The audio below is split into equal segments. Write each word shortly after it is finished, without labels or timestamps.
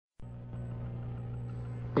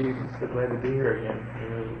I'm so glad to be here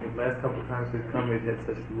again. The last couple of times we've come, we've had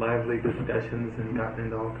such lively discussions and gotten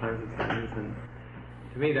into all kinds of things. And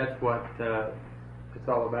to me, that's what it's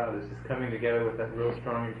all about, is just coming together with that real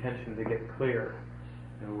strong intention to get clear.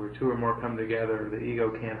 Where two or more come together, the ego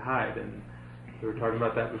can't hide. And we were talking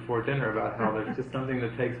about that before dinner, about how there's just something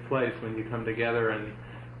that takes place when you come together and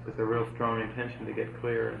with a real strong intention to get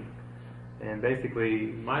clear. And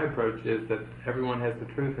basically, my approach is that everyone has the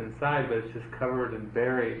truth inside, but it's just covered and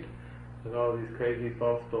buried with all these crazy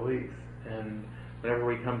false beliefs. And whenever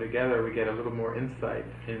we come together, we get a little more insight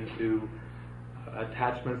into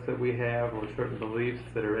attachments that we have, or certain beliefs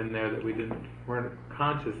that are in there that we weren't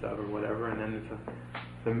conscious of, or whatever. And then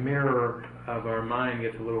the mirror of our mind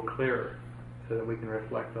gets a little clearer, so that we can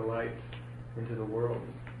reflect the light into the world,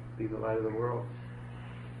 be the light of the world.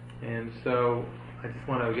 And so I just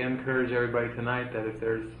want to again encourage everybody tonight that if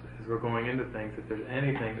there's, as we're going into things, if there's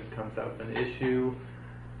anything that comes up, an issue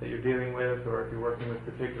that you're dealing with, or if you're working with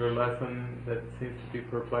a particular lesson that seems to be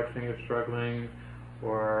perplexing or struggling,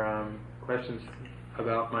 or questions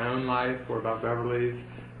about my own life or about Beverly's,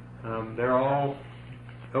 they're all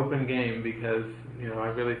open game, because I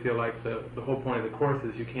really feel like the whole point of the course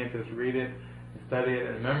is you can't just read it and study it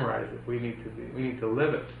and memorize it. We need to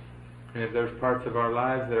live it. And if there's parts of our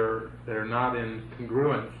lives that are not in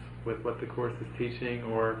congruence with what the course is teaching,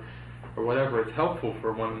 or whatever, it's helpful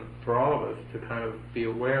for all of us to kind of be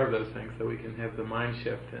aware of those things, so we can have the mind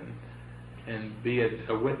shift and be a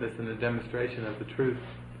witness and a demonstration of the truth.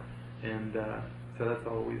 And so that's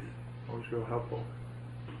always real helpful.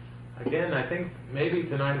 Again, I think maybe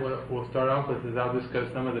tonight what we'll start off with is I'll just go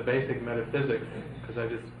some of the basic metaphysics, because I've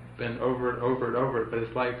just been over it, but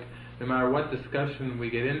it's like no matter what discussion we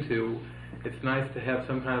get into, it's nice to have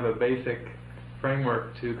some kind of a basic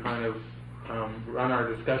framework to kind of run our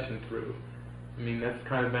discussion through. I mean, that's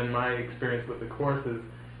kind of been my experience with the course,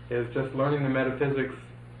 is just learning the metaphysics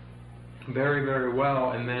very, very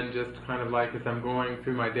well, and then just kind of like as I'm going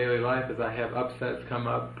through my daily life, as I have upsets come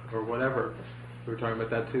up or whatever, we were talking about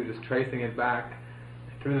that too, just tracing it back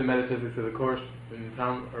through the metaphysics of the course. And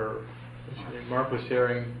Mark was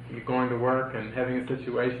sharing going to work and having a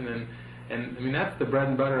situation, and I mean, that's the bread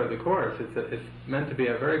and butter of the course. It's meant to be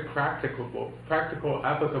a very practical,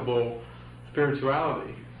 applicable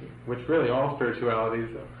spirituality, which really all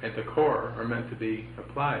spiritualities at the core are meant to be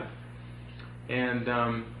applied. And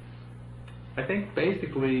I think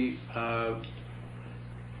basically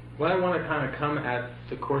what I want to kind of come at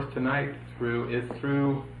the course tonight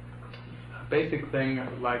through a basic thing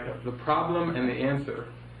like the problem and the answer,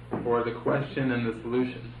 or the question and the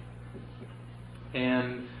solution,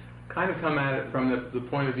 and kind of come at it from the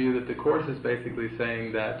point of view that the course is basically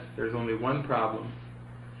saying that there's only one problem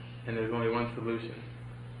and there's only one solution,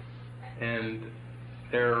 and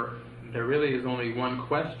there really is only one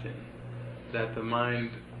question that the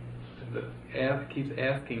mind keeps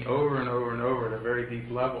asking over and over and over at a very deep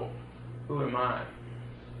level: who am I?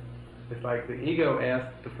 It's like the ego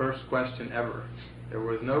asked the first question ever. There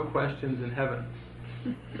was no questions in heaven.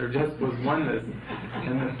 There just was oneness.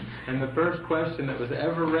 And the first question that was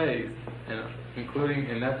ever raised, and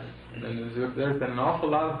there's been an awful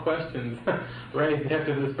lot of questions raised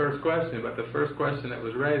after this first question, but the first question that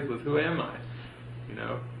was raised was, who am I?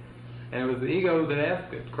 And it was the ego that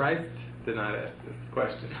asked it. Christ did not ask this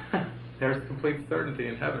question. There's complete certainty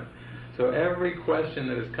in heaven. So every question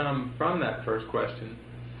that has come from that first question,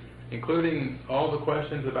 including all the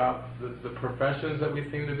questions about the professions that we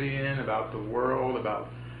seem to be in, about the world, about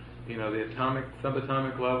the atomic,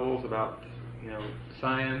 subatomic levels, about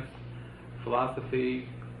science, philosophy,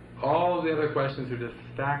 all of the other questions are just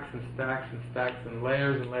stacks and stacks and stacks and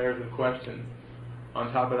layers of questions on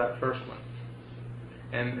top of that first one.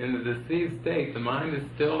 And in the deceived state, the mind is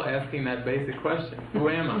still asking that basic question: who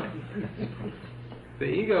am I? The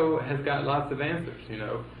ego has got lots of answers.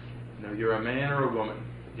 You're a man or a woman.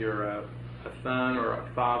 You're a son or a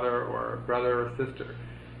father or a brother or sister.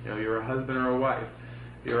 You're a husband or a wife.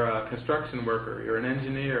 You're a construction worker. You're an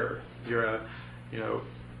engineer. You're a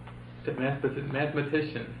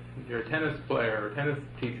mathematician. You're a tennis player or tennis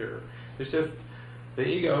teacher. It's just the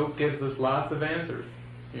ego gives us lots of answers,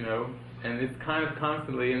 and it's kind of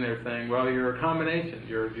constantly in there saying, well, you're a combination.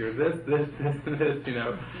 You're this, and this,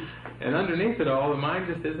 And underneath it all, the mind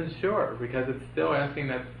just isn't sure, because it's still asking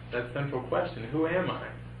that central question: who am I?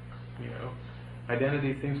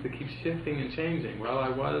 Identity seems to keep shifting and changing. Well, I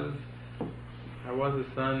was a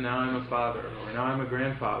son, now I'm a father, or now I'm a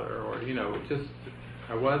grandfather, or just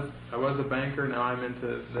I was a banker, now I'm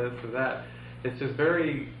into this or that. It's just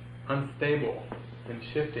very unstable and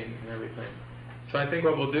shifting and everything. So I think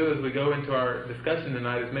what we'll do as we go into our discussion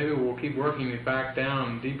tonight is maybe we'll keep working it back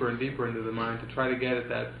down deeper and deeper into the mind to try to get at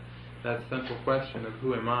that central question of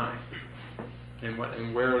who am I, and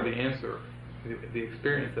where the answer, the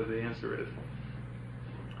experience of the answer is.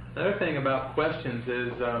 Another thing about questions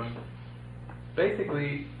is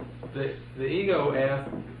basically the ego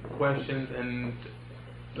asks questions, and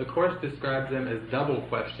the Course describes them as double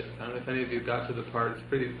questions. I don't know if any of you got to the part,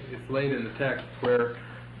 it's late in the text, where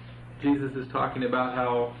Jesus is talking about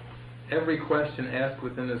how every question asked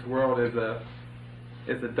within this world is a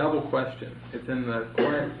double question. It's in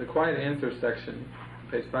the quiet answer section,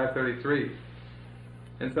 page 533.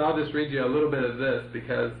 And so I'll just read you a little bit of this,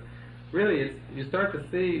 because really you start to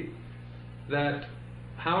see that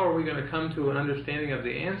how are we going to come to an understanding of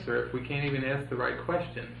the answer if we can't even ask the right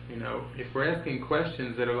question? You know, if we're asking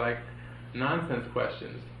questions that are like nonsense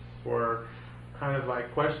questions, or kind of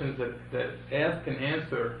like questions that ask and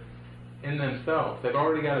answer in themselves. They've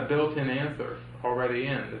already got a built-in answer already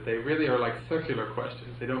in, that they really are like circular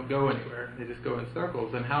questions. They don't go anywhere. They just go in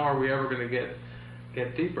circles. And how are we ever going to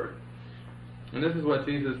get deeper? And this is what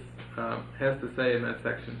Jesus has to say in that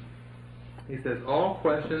section. He says, all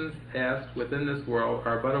questions asked within this world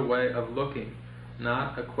are but a way of looking,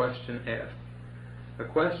 not a question asked. A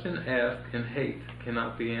question asked in hate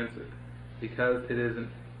cannot be answered, because it is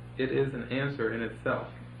an answer in itself.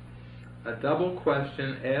 A double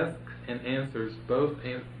question asks and answers, both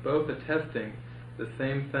attesting the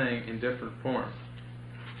same thing in different forms.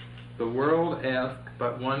 The world asks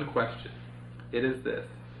but one question. It is this: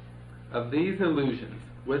 of these illusions,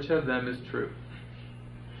 which of them is true?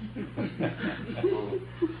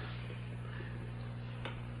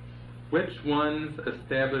 Which ones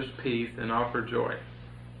establish peace and offer joy?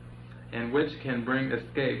 And which can bring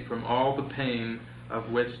escape from all the pain of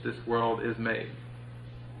which this world is made?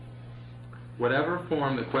 Whatever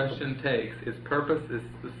form the question takes, its purpose is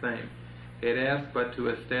the same. It asks but to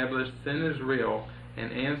establish sin is real,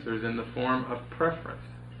 and answers in the form of preference.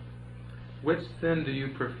 Which sin do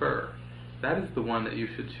you prefer? That is the one that you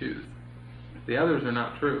should choose. The others are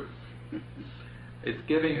not true. It's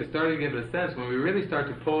starting to give a sense, when we really start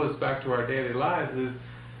to pull this back to our daily lives,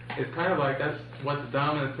 it's kind of like that's what the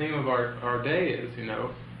dominant theme of our day is, you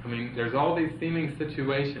know. I mean, there's all these seeming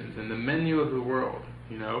situations in the menu of the world,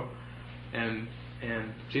 you know, and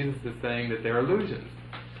Jesus is saying that they're illusions.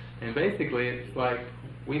 And basically it's like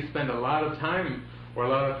we spend a lot of time or a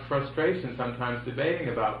lot of frustration sometimes debating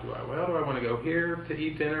about, do I want to go here to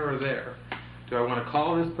eat dinner or there? Do I want to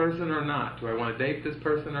call this person or not? Do I want to date this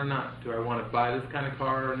person or not? Do I want to buy this kind of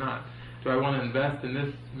car or not? Do I want to invest in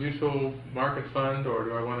this mutual market fund, or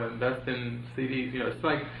do I want to invest in CDs? You know, it's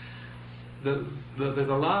like there's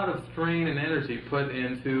a lot of strain and energy put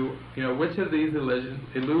into, you know, which of these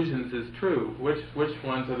illusions is true, which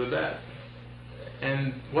ones are the best.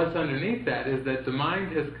 And what's underneath that is that the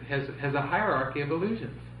mind has a hierarchy of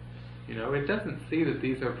illusions. You know, it doesn't see that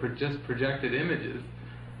these are just projected images.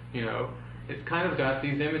 You know, it's kind of got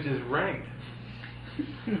these images ranked.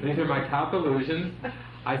 These are my top illusions.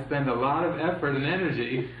 I spend a lot of effort and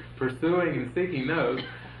energy pursuing and seeking those.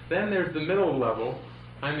 Then there's the middle level.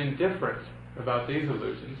 I'm indifferent about these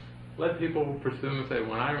illusions. Let people pursue them and say,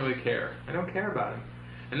 well, I don't really care. I don't care about them.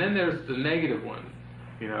 And then there's the negative ones,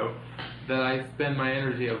 you know, that I spend my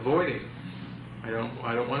energy avoiding. I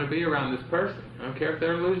don't want to be around this person. I don't care if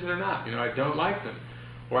they're an illusion or not. You know, I don't like them.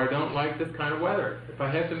 Or I don't like this kind of weather. If I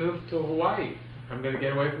have to move to Hawaii, I'm going to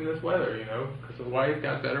get away from this weather, you know, because Hawaii's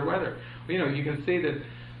got better weather. You know, you can see that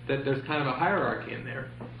there's kind of a hierarchy in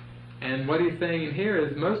there. And what he's saying in here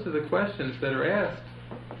is most of the questions that are asked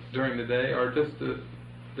during the day are just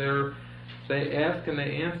they ask and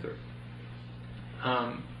they answer.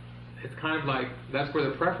 It's kind of like that's where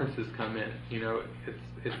the preferences come in. You know,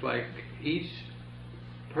 it's like each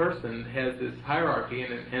person has this hierarchy,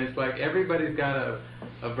 and it's like everybody's got a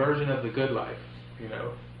version of the good life. You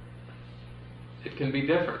know, it can be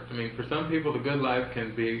different. I mean, for some people, the good life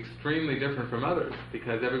can be extremely different from others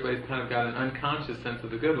because everybody's kind of got an unconscious sense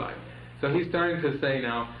of the good life. So he's starting to say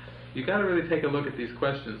now, you've got to really take a look at these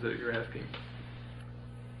questions that you're asking.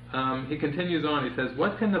 He continues on, he says,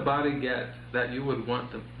 what can the body get that you would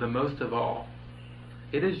want the most of all?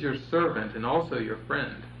 It is your servant and also your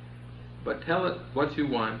friend. But tell it what you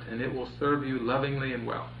want, and it will serve you lovingly and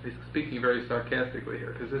well. He's speaking very sarcastically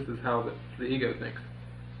here, because this is how the ego thinks.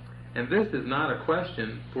 And this is not a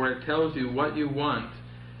question, for it tells you what you want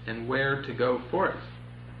and where to go for it.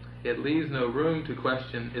 It leaves no room to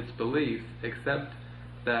question its belief, except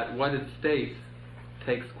that what it states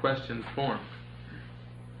takes question's form.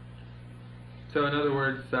 So in other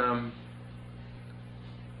words,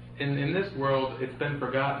 in this world, it's been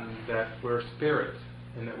forgotten that we're spirit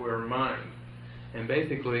and that we're mind. And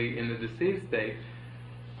basically, in the deceived state,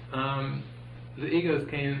 the ego is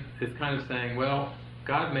kind of saying, well,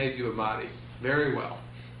 God made you a body very well.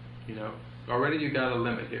 Already you got a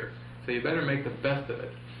limit here. So you better make the best of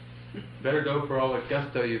it. Better go for all the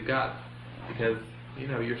gusto you've got, because,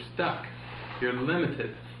 you're stuck. You're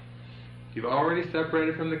limited. You've already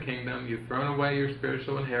separated from the kingdom. You've thrown away your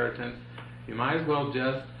spiritual inheritance. You might as well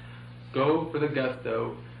just go for the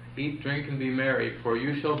gusto, eat, drink, and be merry, for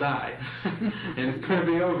you shall die. And it's going to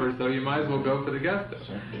be over, so you might as well go for the gusto.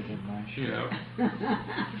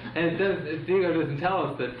 And the ego doesn't tell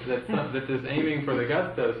us that this aiming for the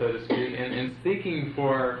gusto, so to speak, and seeking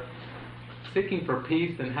for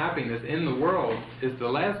peace and happiness in the world is the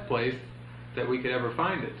last place that we could ever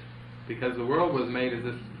find it. Because the world was made as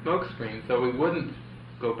a smokescreen, so we wouldn't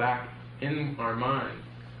go back in our minds,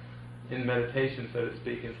 in meditation, so to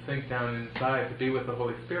speak, and sink down inside to be with the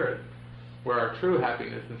Holy Spirit, where our true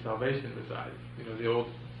happiness and salvation resides. The old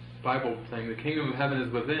Bible saying, the kingdom of heaven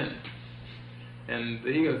is within. And the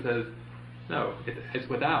ego says, no, it's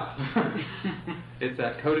without. It's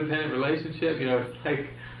that codependent relationship. It's like,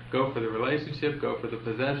 go for the relationship, go for the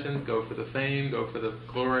possessions, go for the fame, go for the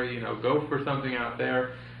glory, go for something out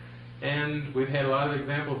there. And we've had a lot of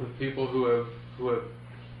examples of people who have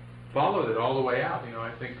followed it all the way out.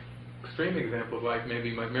 I think extreme examples like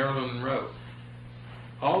Marilyn Monroe.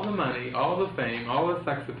 All the money, all the fame, all the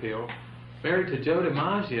sex appeal, married to Joe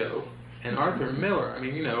DiMaggio and Arthur Miller.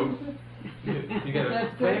 You got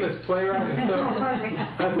a famous playwright and so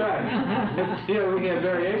that's right. We have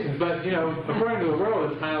variations, but according to the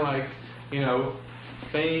world, it's kind of like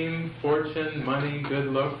fame, fortune, money, good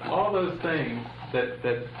looks, all those things that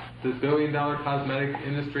the billion-dollar cosmetic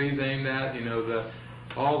industry is aimed at.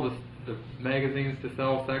 All the magazines to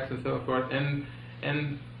sell sex and so forth, and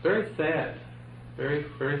very sad, very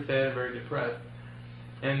very sad, very depressed.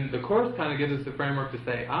 And the Course kind of gives us a framework to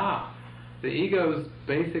say, the ego's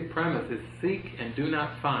basic premise is seek and do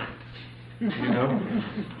not find.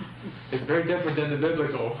 It's very different than the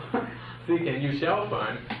biblical seek and you shall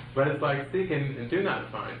find, but it's like seek and do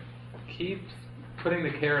not find. Keeps putting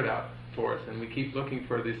the carrot out for us, and we keep looking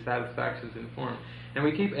for these satisfactions in form, and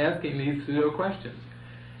we keep asking these pseudo questions.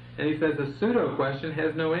 And he says a pseudo question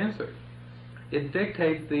has no answer. It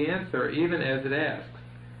dictates the answer even as it asks.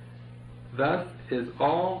 Thus is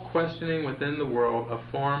all questioning within the world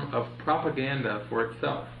a form of propaganda for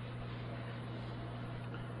itself.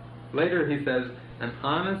 Later he says, an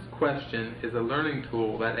honest question is a learning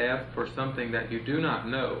tool that asks for something that you do not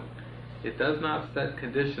know. It does not set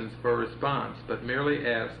conditions for a response, but merely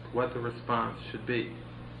asks what the response should be.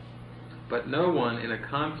 But no one in a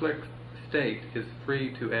conflict state is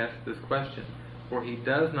free to ask this question, for he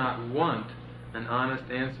does not want an honest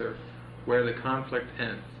answer where the conflict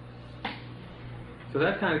ends. So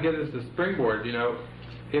that kind of gives us the springboard,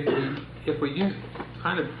 if we use,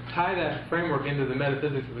 kind of tie that framework into the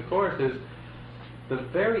metaphysics of the Course, is the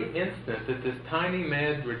very instant that this tiny,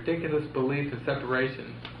 mad, ridiculous belief in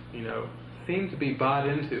separation, seemed to be bought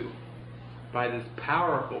into by this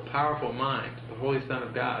powerful, powerful mind, the Holy Son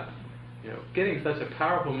of God. Getting such a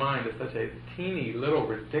powerful mind is such a teeny, little,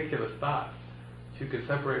 ridiculous thought that you could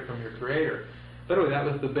separate from your Creator. Literally, that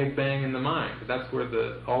was the Big Bang in the mind. That's where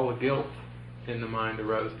all the guilt in the mind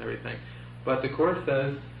arose and everything. But the Course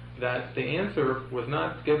says that the answer was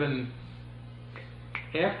not given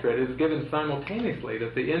after it was given simultaneously,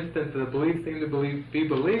 that the instant the belief seemed to be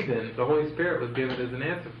believed in, the Holy Spirit was given as an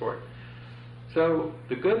answer for it. So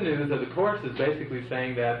the good news of the Course is basically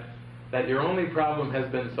saying that your only problem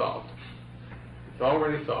has been solved. It's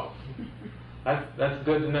already solved. That's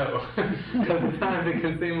good to know. Because at times it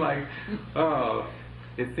can seem like,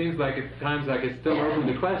 it seems like at times like it's still open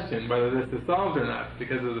to question whether this is solved or not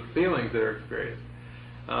because of the feelings that are experienced.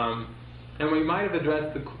 And we might have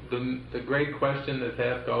addressed the great question that's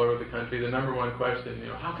asked all over the country, the number one question,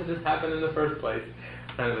 how could this happen in the first place,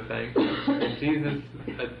 kind of a thing. And Jesus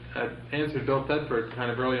answered Bill Thetford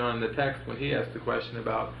kind of early on in the text when he asked the question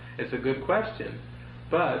about, it's a good question,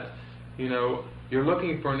 but, you're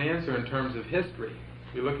looking for an answer in terms of history.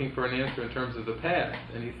 You're looking for an answer in terms of the past.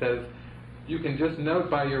 And he says, you can just note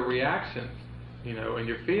by your reactions, and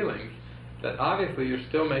your feelings, that obviously you're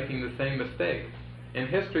still making the same mistake. And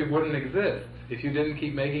history wouldn't exist if you didn't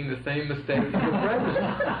keep making the same mistakes in the present.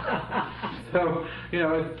 So,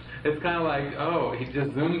 it's kind of like, he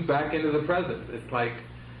just zooms back into the present. It's like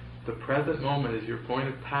the present moment is your point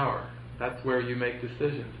of power. That's where you make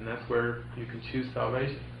decisions, and that's where you can choose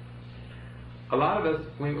salvation. a lot of us,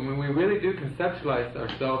 when we really do conceptualize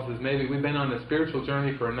ourselves as maybe we've been on a spiritual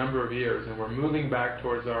journey for a number of years and we're moving back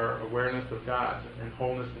towards our awareness of God and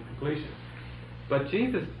wholeness and completion. But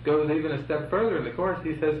Jesus goes even a step further in the Course.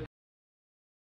 He says,